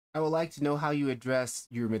I would like to know how you address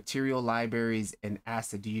your material libraries and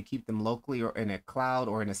asset. Do you keep them locally or in a cloud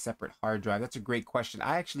or in a separate hard drive? That's a great question.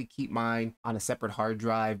 I actually keep mine on a separate hard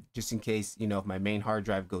drive just in case, if my main hard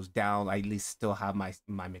drive goes down, I at least still have my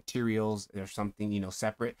materials or something,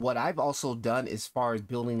 separate. What I've also done as far as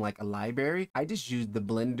building like a library, I just use the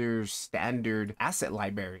Blender standard asset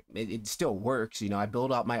library. It still works, I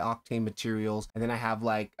build out my Octane materials and then I have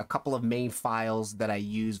like a couple of main files that I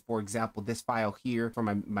use. For example, this file here for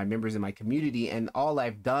my members in my community, and all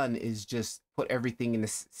I've done is just put everything in the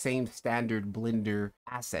same standard Blender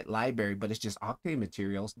asset library, but it's just Octane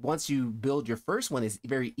materials. Once you build your first one, it's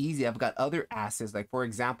very easy. I've got other assets, like for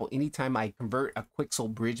example, anytime I convert a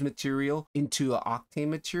Quixel bridge material into an Octane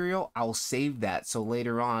material, I'll save that. So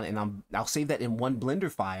later on, and I'll save that in one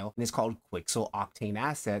Blender file, and it's called Quixel Octane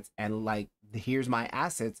assets. And like, here's my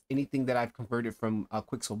assets. Anything that I've converted from a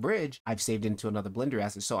Quixel bridge, I've saved into another Blender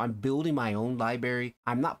asset. So I'm building my own library.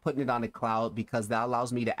 I'm not putting it on a cloud because that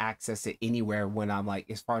allows me to access it anywhere. When I'm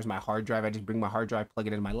like, as far as my hard drive, I just bring my hard drive, plug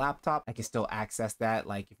it into my laptop. I can still access that.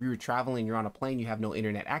 Like if you were traveling, you're on a plane, you have no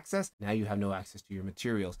internet access. Now you have no access to your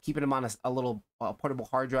materials. Keeping them on a little portable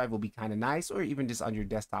hard drive will be kind of nice, or even just on your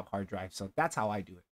desktop hard drive. So that's how I do it.